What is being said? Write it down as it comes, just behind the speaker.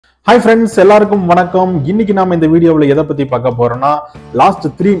Hi friends, எல்லாருக்கும் வணக்கம். இன்னைக்கு நாம இந்த வீடியோவில் எதை பத்தி பார்க்க போறோம்னா லாஸ்ட்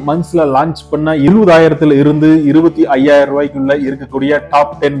 3 monthsல லான்ச் பண்ண 20,000 இருந்து 25,000 ரூபாய்க்குள்ள இருக்கக்கூடிய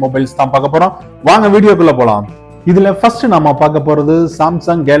டாப் 10 மொபைல்ஸ் தான் பார்க்க போறோம். வாங்க வீடியோக்குள்ள போலாம். இதுல ஃபர்ஸ்ட் நாம பார்க்க போறது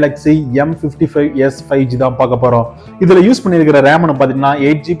Samsung Galaxy M55s 5G தான் பார்க்க போறோம். இதுல யூஸ் பண்ணிருக்கிற RAM னு பாத்தீங்கன்னா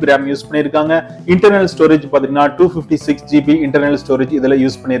 8GB RAM யூஸ் பண்ணிருக்காங்க. இன்டர்னல் ஸ்டோரேஜ் பாத்தீங்கன்னா 256GB இன்டர்னல் ஸ்டோரேஜ் இதுல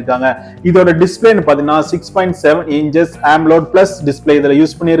யூஸ் பண்ணிருக்காங்க. இதோட டிஸ்ப்ளே பாத்தீங்கன்னா 6.7 inches AMOLED plus டிஸ்ப்ளே இதுல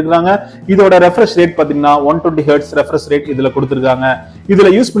யூஸ் பண்ணிருக்காங்க. இதோட ரெஃப்ரெஷ் ரேட் பாத்தீங்கன்னா 120 Hz ரெஃப்ரெஷ் ரேட் இதுல கொடுத்திருக்காங்க. இதுல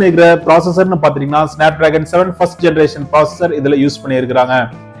யூஸ் பண்ணிருக்கிற ப்ராசஸர்னு பாத்தீங்கன்னா Snapdragon 7 first generation ப்ராசஸர் இதுல யூஸ் பண்ணிருக்காங்க.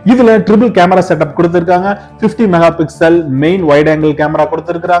 இதுல ட்ரிபிள் கேமரா செட்டப் கொடுத்திருக்காங்க. 50 megapixel main wide angle camera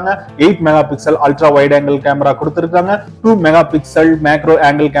கொடுத்திருக்காங்க. 8 megapixel ultra wide angle camera கொடுத்திருக்காங்க. 2 மெகாபிக்சல் மேக்ரோ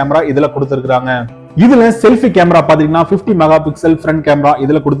ஆங்கிள் கேமரா இதுல கொடுத்திருக்காங்க. இதுல செல்ஃபி கேமரா பாத்தீங்கன்னா 50 மெகாபிக்சல் ஃப்ரண்ட் கேமரா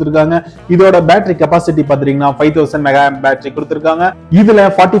இதுல கொடுத்திருக்காங்க. இதோட பேட்டரி கெபாசிட்டி பாத்தீங்கன்னா 5000 mAh பேட்டரி கொடுத்திருக்காங்க. இதுல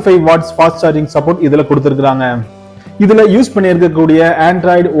 45 வாட்ஸ் ஃபாஸ்ட் சார்ஜிங் சப்போர்ட் இதுல கொடுத்திருக்காங்க. இதுல யூஸ் பண்ணியிருக்கக்கூடிய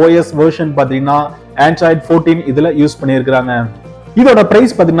Android OS வெர்ஷன் பாத்தீங்கன்னா Android 14 இதுல யூஸ் பண்ணியிருக்காங்க. இதோட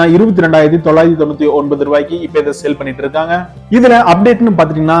பிரைஸ் பாத்தீங்கன்னா 22,999 ரூபாய்க்கு இப்ப இதை சேல் பண்ணிட்டு இருக்காங்க. இதுல அப்டேட்னு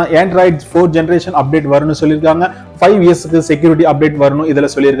பாத்தீங்கன்னா Android 4 ஜெனரேஷன் அப்டேட் வரும்னு சொல்லிருக்காங்க. 5 இயர்ஸ்க்கு செக்யூரிட்டி அப்டேட் வரணும் இதுல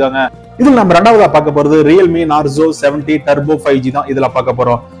சொல்லிருக்காங்க. இதுல நம்ம ரெண்டாவதா பார்க்க போறது Realme Narzo 70 Turbo 5G தான் இதுல பார்க்க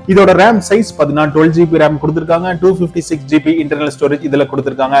போறோம். இதோட RAM சைஸ் பாத்தீங்கன்னா 12GB RAM கொடுத்திருக்காங்க. 256GB இன்டர்னல் ஸ்டோரேஜ் இதுல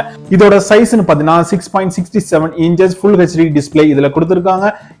கொடுத்திருக்காங்க. இதோட சைஸ்னு பாத்தீங்கன்னா 6.67 inches full HD டிஸ்ப்ளே இதுல கொடுத்திருக்காங்க.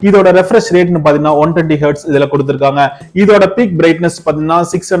 இதோட ரெஃப்ரெஷ் ரேட்னு பாத்தீங்கன்னா 120 Hz இதுல கொடுத்திருக்காங்க. இதோட பீக் பிரைட்னஸ் பாத்தீங்கன்னா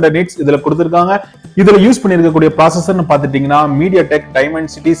 600 nits இதுல கொடுத்திருக்காங்க. இதுல யூஸ் பண்ணிருக்கக்கூடிய ப்ராசஸர்னு பாத்துட்டீங்கன்னா MediaTek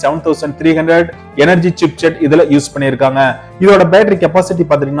Dimensity 7300 எனர்ஜி சிப்செட் இதுல யூஸ் பண்ணிருக்காங்க. இதோட பேட்டரி கெபாசிட்டி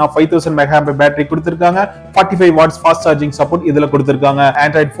பாத்தீங்கன்னா 5000 mAh பேட்டரி கொடுத்திருக்காங்க. 45 வாட்ஸ் ஃபாஸ்ட் சார்ஜிங் சப்போர்ட் இதுல கொடுத்திருக்காங்க.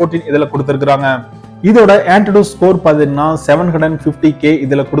 Android 14 இதுல கொடுத்திருக்காங்க. இதோட Antutu ஸ்கோர் பாத்தீங்கன்னா 750K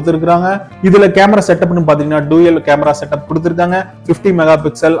இதுல கொடுத்திருக்காங்க. இதுல கேமரா செட்டப்னு பாத்தீங்கன்னா டூயல் கேமரா செட்டப் கொடுத்திருக்காங்க. 50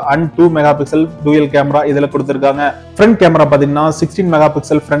 megapixel and 2 megapixel dual camera இதுல கொடுத்திருக்காங்க. ஃப்ரண்ட் கேமரா பாத்தீங்கன்னா 16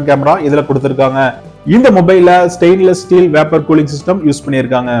 மெகாபிக்சல் ஃப்ரண்ட் கேமரா இதுல கொடுத்திருக்காங்க. இந்த மொபைல்ல stainless steel vapour cooling system use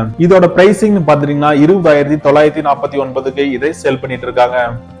பண்ணிருக்காங்க. இதோட பிரைசிங் பாத்தீங்கன்னா 20,949க்கு இதை சேல் பண்ணிட்டு இருக்காங்க.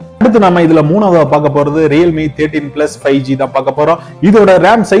 அடுத்து நாம இதுல மூணாவதா பார்க்க போறது Realme 13 Plus 5G தான் பார்க்க போறோம். இதோட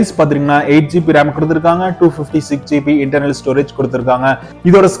RAM சைஸ் பாத்தீங்கன்னா 8GB RAM கொடுத்திருக்காங்க. 256GB இன்டர்னல் ஸ்டோரேஜ் கொடுத்திருக்காங்க.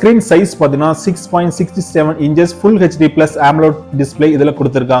 இதோட ஸ்கிரீன் சைஸ் பாத்தீங்கன்னா 6.67 inches full HD plus AMOLED display இதுல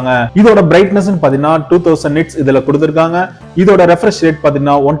கொடுத்திருக்காங்க. இதோட பிரைட்னஸ் பாத்தீங்கன்னா 2000 nits இதுல கொடுத்திருக்காங்க. இதோட ரெஃப்ரெஷ் ரேட்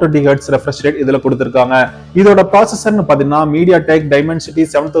பாத்தீங்கன்னா 120 Hz ரெஃப்ரெஷ் ரேட் இதுல கொடுத்திருக்காங்க. இதோட ப்ராசஸர்னு பாத்தீங்கன்னா MediaTek Dimensity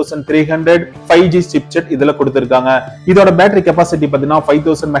 7300 5G chipset இதுல கொடுத்திருக்காங்க. இதோட பேட்டரி கெபாசிட்டி பாத்தீங்கன்னா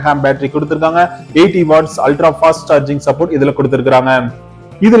 5000 mAh பேட்டரி கொடுத்திருக்காங்க. 80 watts ultra fast charging support இதுல கொடுத்திருக்காங்க.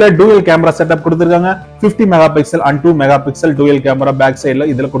 இதுல டூயல் கேமரா செட்டப் கொடுத்திருக்காங்க. 50 megapixel and 2 megapixel dual camera back சைடுல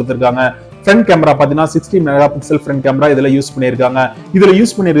இதுல கொடுத்திருக்காங்க. ஃப்ரண்ட் கேமரா பாத்தீங்கன்னா 60 மெகாபிக்சல் ஃப்ரண்ட் கேமரா இதுல யூஸ் பண்ணிருக்காங்க. இதுல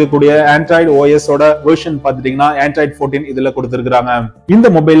யூஸ் பண்ணிருக்கக்கூடிய Android OS ஓட வெர்ஷன் பாத்தீங்கன்னா Android 14 இதுல கொடுத்திருக்காங்க. இந்த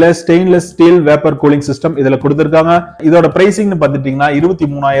மொபைல்ல stainless steel vapour cooling system இதுல கொடுத்திருக்காங்க. இதோட பிரைசிங் பாத்தீங்கன்னா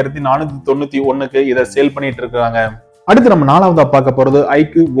 23,491க்கு இதை சேல் பண்ணிட்டு இருக்காங்க. அடுத்து நம்ம நாலாவதா பார்க்க போறது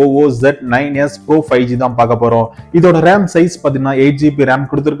iQOO Z9s Pro 5G தான் பார்க்க போறோம். இதோட RAM சைஸ் பாத்தீங்கன்னா 8GB RAM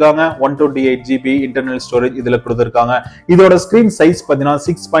கொடுத்திருக்காங்க. 128GB இன்டர்னல் ஸ்டோரேஜ் இதுல கொடுத்திருக்காங்க. இதோட ஸ்கிரீன் சைஸ் பாத்தீங்கன்னா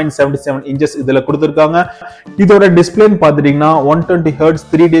 6.77 inches இதுல கொடுத்திருக்காங்க. இதோட டிஸ்ப்ளே பாத்தீங்கன்னா 120 Hz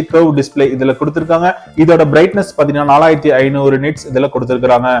 3D curve டிஸ்ப்ளே இதுல கொடுத்திருக்காங்க. இதோட பிரைட்னஸ் பாத்தீங்கன்னா 4500 nits இதுல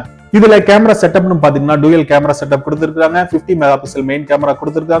கொடுத்திருக்காங்க. இதுல கேமரா செட்டப்னு பாத்தீங்கன்னா டூயல் கேமரா செட்டப் கொடுத்திருக்காங்க. 50 மெகாபிக்சல் மெயின் கேமரா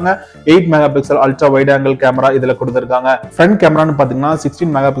கொடுத்திருக்காங்க. 8 megapixel ultra wide angle camera இதுல கொடுத்திருக்காங்க. ஃப்ரண்ட் கேமரான்னு பாத்தீங்கன்னா 16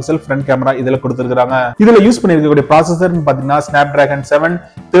 மெகாபிக்சல் ஃப்ரண்ட் கேமரா இதுல கொடுத்திருக்காங்க. இதுல யூஸ் பண்ணிருக்கக்கூடிய ப்ராசஸர்னு பாத்தீங்கன்னா Snapdragon 7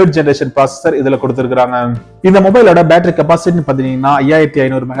 3rd ஜெனரேஷன் ப்ராசஸர் இதுல கொடுத்திருக்காங்க. இந்த மொபைலோட பேட்டரி கெபாசிட்டி பாத்தீங்கன்னா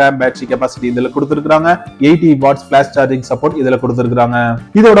 5500 mAh பேட்டரி கெபாசிட்டி இதுல கொடுத்திருக்காங்க. 80 வாட்ஸ் ஃபிளாஷ் சார்ஜிங் சப்போர்ட் இதுல கொடுத்திருக்காங்க.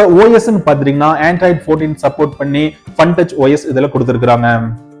 இதோட OS னு பாத்தீங்கன்னா Android 14 சப்போர்ட் பண்ணி Fun Touch OS இதுல கொடுத்திருக்காங்க.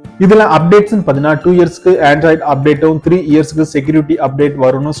 இதுல அப்டேட்ஸ் பாத்தீங்கன்னா 2 இயர்ஸ்க்கு Android அப்டேட்டும் 3 இயர்ஸ்க்கு செக்யூரிட்டி அப்டேட்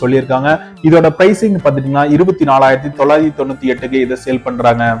வரும்னு சொல்லியிருக்காங்க. இதோட பிரைசிங் பாத்தீங்கன்னா 24,998க்கு இதை சேல்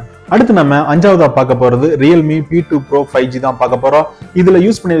பண்றாங்க. அடுத்து நம்ம அஞ்சாவதா பார்க்க போறது Realme P2 Pro 5G தான் பார்க்க போறோம். இதுல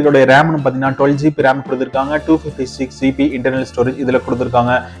யூஸ் பண்ணிருக்கக்கூடிய RAM பாத்தீங்கன்னா 12GB RAM கொடுத்திருக்காங்க. 256GB இன்டர்னல் ஸ்டோரேஜ் இதுல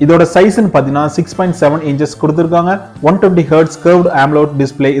கொடுத்திருக்காங்க. இதோட சைஸ்னு பாத்தீங்கன்னா 6.7 inches கொடுத்திருக்காங்க. 120 Hz curved AMOLED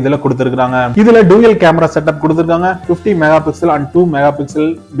டிஸ்ப்ளே இதுல கொடுத்திருக்காங்க. இதுல டூயல் கேமரா செட்டப் கொடுத்திருக்காங்க. 50 megapixel and 2 megapixel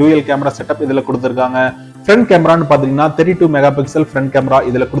dual camera setup இதுல கொடுத்திருக்காங்க. ஃப்ரண்ட் கேமரான்னு பாத்தீங்கன்னா 32 மெகா பிக்சல் ஃப்ரண்ட் கேமரா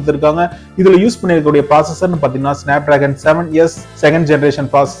இதுல கொடுத்திருக்காங்க. இதுல யூஸ் பண்ணிருக்கக்கூடிய ப்ராசஸர்னு பாத்தீங்கன்னா Snapdragon 7S second generation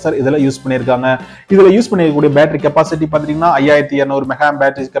processor இதுல யூஸ் பண்ணிருக்காங்க. இதுல யூஸ் பண்ணிருக்கக்கூடிய பேட்டரி கெபாசிட்டி பாத்தீங்கன்னா 5200 மெகா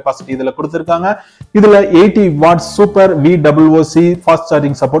பேட்டரி கெபாசிட்டி இதுல கொடுத்திருக்காங்க. இதுல 80 watts super VOOC fast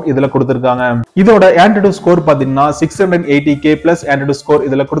charging support இதுல கொடுத்திருக்காங்க. இதோட Antutu ஸ்கோர் பாத்தீங்கன்னா 680K பிளஸ் Antutu ஸ்கோர்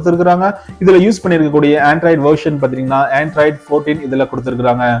இதுல கொடுத்திருக்காங்க. இதுல யூஸ் பண்ணிருக்கக்கூடிய Android வெர்ஷன் பாத்தீங்கன்னா Android 14 இதுல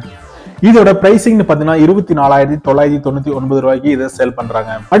கொடுத்திருக்காங்க. இதோட பிரைசிங் பாத்தீங்கன்னா 24999 ரூபாய்க்கு இதை சேல்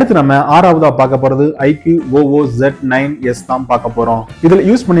பண்றாங்க. அடுத்து நம்ம ஆறாவதா பார்க்க போறது iQ OO Z9s தான் பார்க்க போறோம். இதுல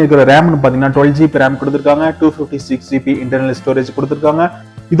யூஸ் பண்ணிருக்கிற ரேம்னு பாத்தீங்கன்னா 12GB ரேம் கொடுத்திருக்காங்க. 256GB இன்டர்னல் ஸ்டோரேஜ் கொடுத்திருக்காங்க.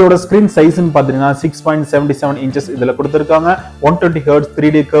 இதோட ஸ்கிரீன் சைஸ்னு பாத்தீங்கன்னா 6.77 இன்ச்சஸ் இதுல கொடுத்திருக்காங்க. 120 Hz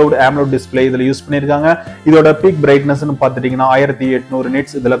 3D curved AMOLED display இதுல யூஸ் பண்ணிருக்காங்க. இதோட பீக் பிரைட்னஸ்னு பாத்துட்டீங்கன்னா 1800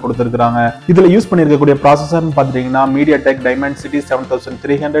 nits இதுல கொடுத்திருக்காங்க. இதுல யூஸ் பண்ணிருக்கக்கூடிய ப்ராசஸர்னு பாத்துட்டீங்கன்னா MediaTek Dimensity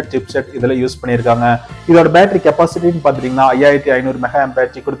 7300 chipset இதுல யூஸ் பண்ணிருக்காங்க. இதோட பேட்டரி கெபாசிட்டின்னு பாத்துட்டீங்கன்னா 5500 மெகா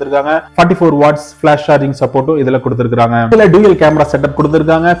பேட்டரி கொடுத்திருக்காங்க. 44 வாட்ஸ் ஃபிளாஷ் சார்ஜிங் சப்போர்ட்டும் இதுல கொடுத்திருக்காங்க. இதுல டூயல் கேமரா செட்டப்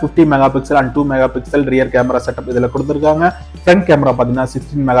கொடுத்திருக்காங்க. 50 mega pixel and 2 mega pixel rear camera setup இதுல கொடுத்திருக்காங்க. ஃப்ரண்ட் கேமரா பாத்தீங்கன்னா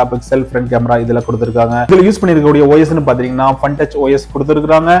 16 மெகா பிக்சல் ஃப்ரண்ட் கேமரா இதுல கொடுத்திருக்காங்க. இதுல யூஸ் பண்ணிருக்கக்கூடிய OS னு பாத்தீங்கன்னா FunTouch OS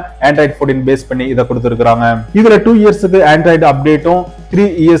கொடுத்திருக்காங்க. Android 14 பேஸ் பண்ணி இத கொடுத்திருக்காங்க. இதுல 2 இயர்ஸ்க்கு Android அப்டேட்டும் 3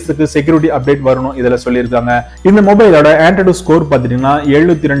 இயர்ஸ்க்கு செக்யூரிட்டி அப்டேட் வரணும் இதுல சொல்லிருக்காங்க. இந்த மொபைலோட Antutu ஸ்கோர் பாத்தீங்கன்னா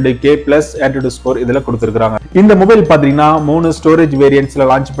 702K பிளஸ் Antutu ஸ்கோர் இதுல கொடுத்திருக்காங்க. இந்த மொபைல் பாத்தீங்கன்னா 3 ஸ்டோரேஜ் வேரியன்ட்ஸ்ல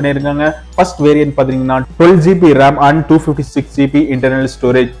லான்ச் பண்ணிருக்காங்க. ஃபர்ஸ்ட் வேரியன்ட் பாத்தீங்கன்னா 12GB RAM and 256GB internal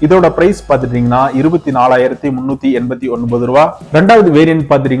storage. இதோட பிரைஸ் பாத்தீங்கன்னா 24389 ரூபாய். இரண்டாவது வேரியன்ட்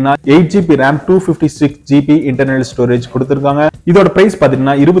பாத்தீங்கன்னா 8GB RAM 256GB internal storage கொடுத்திருக்காங்க. இதோட பிரைஸ்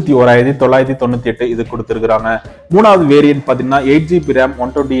பாத்தீங்கன்னா 21998 இது கொடுத்திருக்காங்க. மூணாவது வேரியன்ட் பாத்தீங்கன்னா 8GB RAM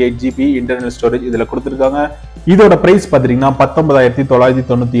 128GB internal storage இதுல கொடுத்திருக்காங்க. இதோட பிரைஸ் பாத்தீங்கன்னா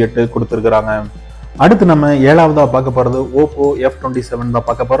 19998 கொடுத்திருக்காங்க. அடுத்து நம்ம ஏழாவதா பார்க்க போறது Oppo F27 தான்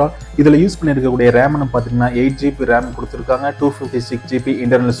பார்க்க போறோம். இதுல யூஸ் பண்ணிருக்கக்கூடிய ரேம்னு பாத்தீங்கன்னா 8GB RAM கொடுத்திருக்காங்க. 256GB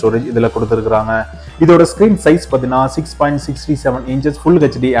இன்டர்னல் ஸ்டோரேஜ் இதுல கொடுத்திருக்காங்க. இதோட ஸ்கிரீன் சைஸ் பாத்தீங்கன்னா 6.67 inches full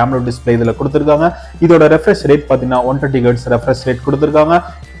HD AMOLED display இதுல கொடுத்திருக்காங்க. இதோட ரெஃப்ரெஷ் ரேட் பாத்தீங்கன்னா 120 Hz ரெஃப்ரெஷ் ரேட் கொடுத்திருக்காங்க.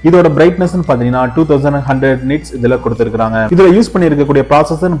 இதோட பிரைட்னஸ் பாத்தீங்கன்னா 2100 nits இதுல கொடுத்திருக்காங்க. இதுல யூஸ் பண்ணிருக்கக்கூடிய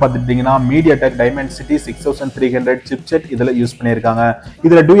ப்ராசஸர் பாத்துட்டீங்கன்னா MediaTek Dimensity 6300 chipset இதுல யூஸ் பண்ணிருக்காங்க.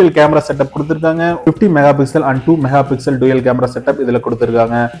 இதுல டூயல் கேமரா செட்டப் கொடுத்திருக்காங்க. 50 mega pixel and 2 mega pixel dual camera setup இதுல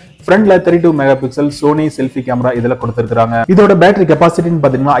கொடுத்திருக்காங்க. ஃப்ரண்ட்ல 32 mega pixel Sony selfie camera இதுல கொடுத்திருக்காங்க. இதோட பேட்டரி கெபாசிட்டின்னு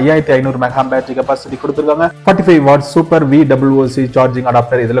பாத்தீங்கன்னா 5500 மெகா பேட்டரி கெபாசிட்டி கொடுத்திருக்காங்க. 45 watts super VOOC charging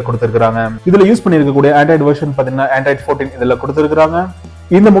adapter இதுல கொடுத்திருக்காங்க. இதுல யூஸ் பண்ணிருக்கக்கூடிய Android வெர்ஷன் பாத்தீங்கன்னா Android 14 இதுல கொடுத்திருக்காங்க.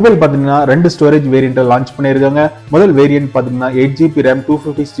 இந்த மொபைல் பாத்தீங்கன்னா ரெண்டு ஸ்டோரேஜ் வேரியன்ட் லான்ச் பண்ணிருக்காங்க. முதல் வேரியன்ட் பாத்தீங்கன்னா 8GB RAM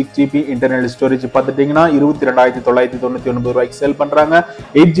 256GB internal storage பாத்துட்டீங்கன்னா 22999 ரூபாய்க்கு சேல் பண்றாங்க.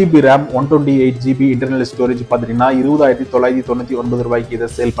 8GB RAM 128GB internal storage பாத்துட்டீங்கன்னா 20999 ரூபாய்க்கு இதை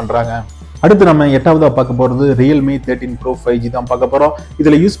சேல் பண்றாங்க. அடுத்து நம்ம எட்டாவதா பார்க்க போறது Realme 13 Pro 5G தான் பார்க்க போறோம்.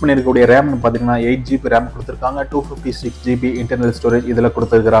 இதுல யூஸ் பண்ணிருக்கக்கூடிய ரேம்னு பாத்தீங்கன்னா 8GB RAM கொடுத்திருக்காங்க. 256GB இன்டர்னல் ஸ்டோரேஜ் இதுல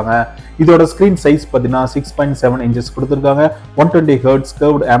கொடுத்திருக்காங்க. இதோட ஸ்கிரீன் சைஸ் பாத்தீங்கன்னா 6.7 இன்ச்சஸ் கொடுத்திருக்காங்க. 120 Hz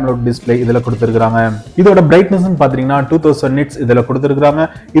curved AMOLED டிஸ்ப்ளே இதுல கொடுத்திருக்காங்க. இதோட பிரைட்னஸ் பாத்தீங்கன்னா 2000 nits இதுல கொடுத்திருக்காங்க.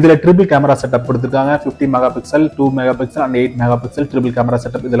 இதுல ட்ரிபிள் கேமரா செட்டப் கொடுத்திருக்காங்க. 50 mega pixel 2 mega pixel and 8 mega pixel triple camera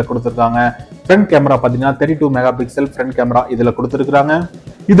setup இதுல கொடுத்திருக்காங்க. ஃப்ரண்ட் கேமரா பாத்தீங்கன்னா 32 மெகா பிக்சல் ஃப்ரண்ட் கேமரா இதுல கொடுத்திருக்காங்க.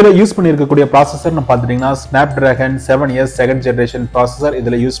 இதுல யூஸ் பண்ணிருக்கக்கூடிய ப்ராசஸர்னு பாத்தீங்கன்னா Snapdragon 7S second generation processor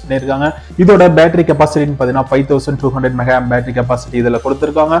இதுல யூஸ் பண்ணிருக்காங்க. இதோட பேட்டரி கெபாசிட்டின்னு பாத்தீங்கன்னா 5200 மெகா பேட்டரி கெபாசிட்டி இதுல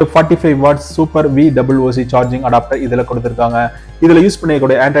கொடுத்திருக்காங்க. 45 watts super VOOC charging adapter இதுல கொடுத்திருக்காங்க. இதுல யூஸ்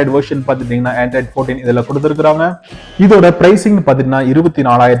பண்ணிருக்கக்கூடிய Android வெர்ஷன் பாத்தீங்கன்னா Android 14 இதுல கொடுத்திருக்காங்க. இதோட பிரைசிங் பாத்தீங்கன்னா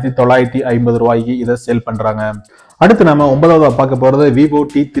 24950 ரூபாய்க்கு இதை சேல் பண்றாங்க. அடுத்து நம்ம ஒன்பதாவதா பார்க்க போறது Vivo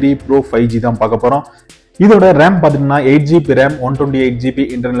T3 Pro 5G தான் பார்க்க போறோம். இதோட RAM பாத்தீங்கன்னா 8GB RAM 128GB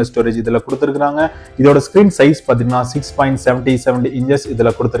internal storage இதுல கொடுத்திருக்காங்க. இதோட ஸ்கிரீன் சைஸ் பாத்தீங்கன்னா 6.77 இன்ச்சஸ்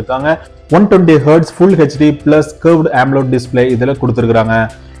இதுல கொடுத்திருக்காங்க. 120 Hz Full HD plus curved AMOLED display இதுல கொடுத்திருக்காங்க.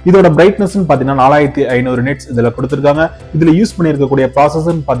 இதோட பிரைட்னஸ் பாத்தீங்கன்னா 4500 nits இதுல கொடுத்திருக்காங்க. இதுல யூஸ் பண்ணிருக்கக்கூடிய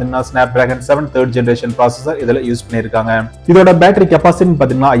ப்ராசஸர் பாத்தீங்கன்னா Snapdragon 7 3rd ஜெனரேஷன் ப்ராசஸர் இதுல யூஸ் பண்ணிருக்காங்க. இதோட பேட்டரி கெபாசிட்டி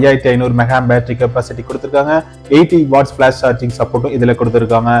பாத்தீங்கன்னா 5500 மெகா பேட்டரி கெபாசிட்டி கொடுத்திருக்காங்க. 80 வாட்ஸ் ஃபிளாஷ் சார்ஜிங் சப்போர்ட்டும் இதுல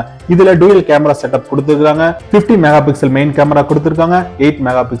கொடுத்திருக்காங்க. இதுல டூயல் கேமரா செட்டப் கொடுத்திருக்காங்க. 50 மெகா பிக்சல் மெயின் கேமரா கொடுத்திருக்காங்க. 8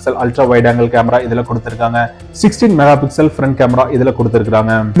 mega pixel ultra wide angle camera இதுல கொடுத்திருக்காங்க. 16 மெகா பிக்சல் ஃப்ரண்ட் கேமரா இதுல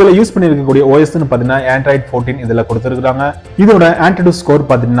கொடுத்திருக்காங்க. இதுல யூஸ் பண்ணிருக்கக்கூடிய OS பாத்தீங்கன்னா Android 14 இதுல கொடுத்திருக்காங்க. இதோட Antutu ஸ்கோர்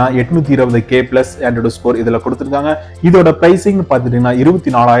பாத்தீங்கன்னா 820K பிளஸ் Antutu ஸ்கோர் இதுல கொடுத்திருக்காங்க. இதோட பிரைசிங் பாத்தீங்கன்னா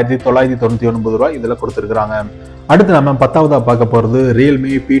 24999 ரூபாய் இதுல கொடுத்திருக்காங்க. அடுத்து நம்ம 10வதா பார்க்க போறது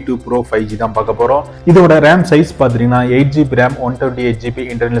Realme P2 Pro 5G தான் பார்க்க போறோம். இதோட RAM சைஸ் பாத்தீங்கன்னா 8GB RAM 128GB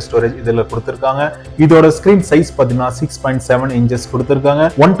internal storage இதுல கொடுத்திருக்காங்க. இதோட ஸ்கிரீன் சைஸ் பாத்தீங்கன்னா 6.7 inches கொடுத்திருக்காங்க.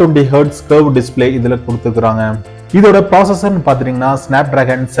 120 Hz curve display இதுல கொடுத்திருக்காங்க. இதோட ப்ராசஸர் பாத்தீங்கன்னா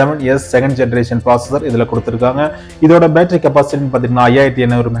Snapdragon 7S second generation processor இதுல கொடுத்திருக்காங்க. இதோட பேட்டரி கெபாசிட்டி பாத்தீங்கன்னா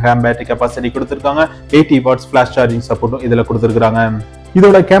 5800 mAh பேட்டரி கெபாசிட்டி கொடுத்திருக்காங்க. 80 watts ஃபிளாஷ் சார்ஜிங் சப்போர்ட்டும் இதுல கொடுத்திருக்காங்க.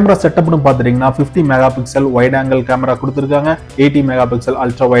 இதோட கேமரா செட்டப்னு பாத்தீங்கன்னா 50 மெகாபிக்சல் வைட் ஆங்கிள் கேமரா கொடுத்திருக்காங்க. 80 megapixel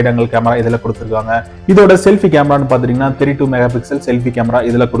ultra wide angle camera இதுல கொடுத்திருக்காங்க. இதோட செல்ஃபி கேமரான்னு பாத்தீங்கன்னா 32 மெகாபிக்சல் செல்ஃபி கேமரா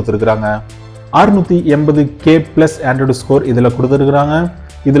இதுல கொடுத்திருக்காங்க. 680K பிளஸ் ஆண்ட்ராய்டு ஸ்கோர் இதுல கொடுத்திருக்காங்க.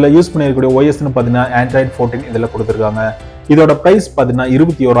 இதுல யூஸ் பண்ணிருக்கக்கூடிய OSன்னு பாத்தீங்கன்னா Android 14 இதுல கொடுத்திருக்காங்க. இதோட பிரைஸ் பாத்தீங்கன்னா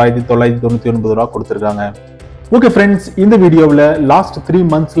 21,999 ரூபாய் கொடுத்திருக்காங்க. ஓகே ஃப்ரெண்ட்ஸ், இந்த வீடியோவில் லாஸ்ட் 3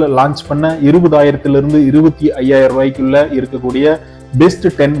 monthsல லான்ச் பண்ண 20,000 இருந்து 25,000 ரூபாய்க்குள்ள இருக்கக்கூடிய பெஸ்ட்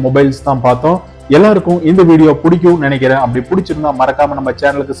 10 மொபைல்ஸ் தான் பார்த்தோம். எல்லாருக்கும் இந்த வீடியோ பிடிக்கும் நினைக்கிறேன். அப்படி பிடிச்சிருந்தா மறக்காம நம்ம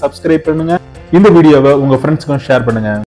சேனலுக்கு சப்ஸ்கிரைப் பண்ணுங்க. இந்த வீடியோவை உங்க ஃப்ரெண்ட்ஸ்க்கும் ஷேர் பண்ணுங்க.